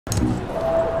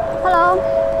Hello，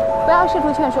 不要试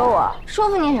图劝说我。说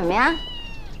服你什么呀？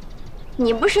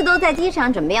你不是都在机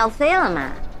场准备要飞了吗？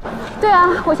对啊，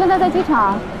我现在在机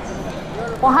场。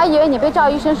我还以为你被赵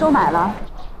医生收买了。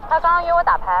他刚刚约我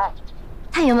打牌。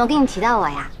他有没有跟你提到我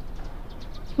呀？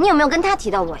你有没有跟他提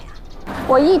到我呀？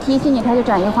我一提起你，他就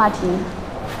转移话题。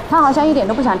他好像一点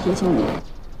都不想提起你。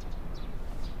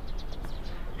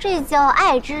这叫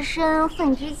爱之深，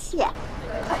恨之切。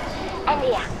安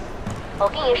迪呀，我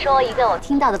跟你说一个我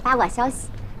听到的八卦消息，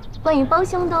关于包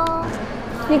兄的哦。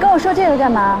你跟我说这个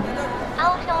干嘛？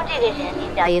包兄这个人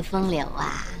比较一风流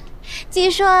啊，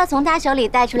据说从他手里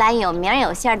带出来有名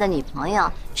有姓的女朋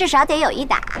友，至少得有一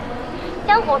打。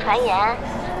江湖传言，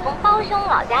从包兄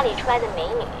老家里出来的美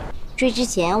女，追之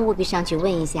前务必上去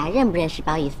问一下认不认识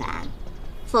包一凡，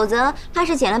否则怕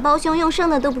是捡了包兄用剩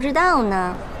的都不知道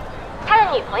呢。他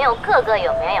的女朋友个个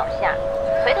有名有姓，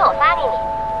回头我发给你。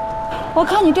我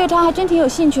看你对他还真挺有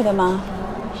兴趣的嘛。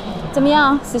怎么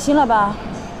样，死心了吧？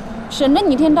省得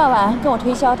你一天到晚跟我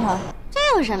推销他。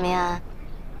这有什么呀？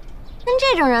跟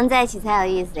这种人在一起才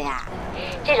有意思呀。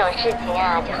这种事情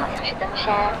啊，就好像是登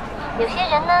山，有些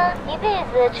人呢，一辈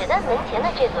子只登门前的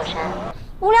这座山，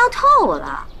无聊透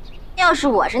了。要是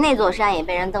我是那座山，也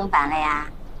被人登烦了呀。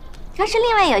可是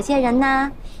另外有些人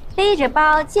呢，背着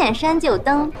包见山就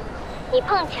登，你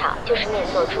碰巧就是那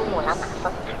座珠穆朗玛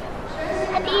峰。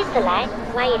他第一次来，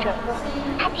刮一阵风；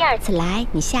他第二次来，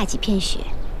你下几片雪。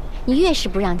你越是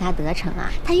不让他得逞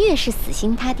啊，他越是死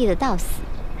心塌地的到死。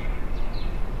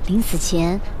临死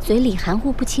前，嘴里含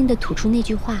糊不清地吐出那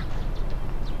句话：“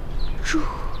猪，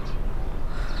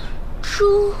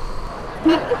猪。”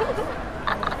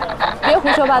别胡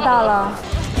说八道了。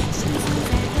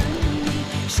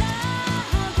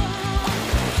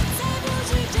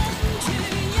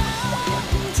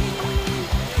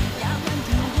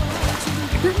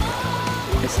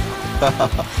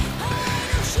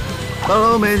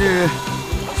Hello， 美女，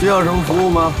需要什么服务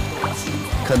吗？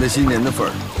看在新年的份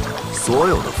儿，所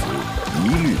有的服务一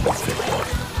律免费。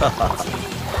哈哈哈。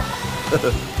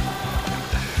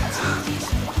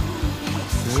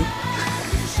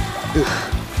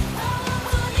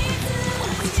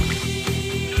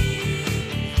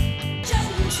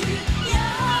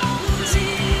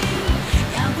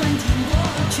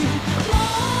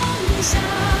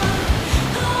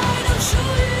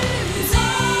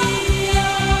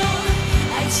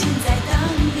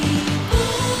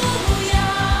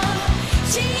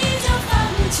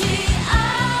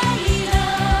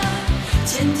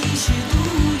前提是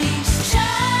不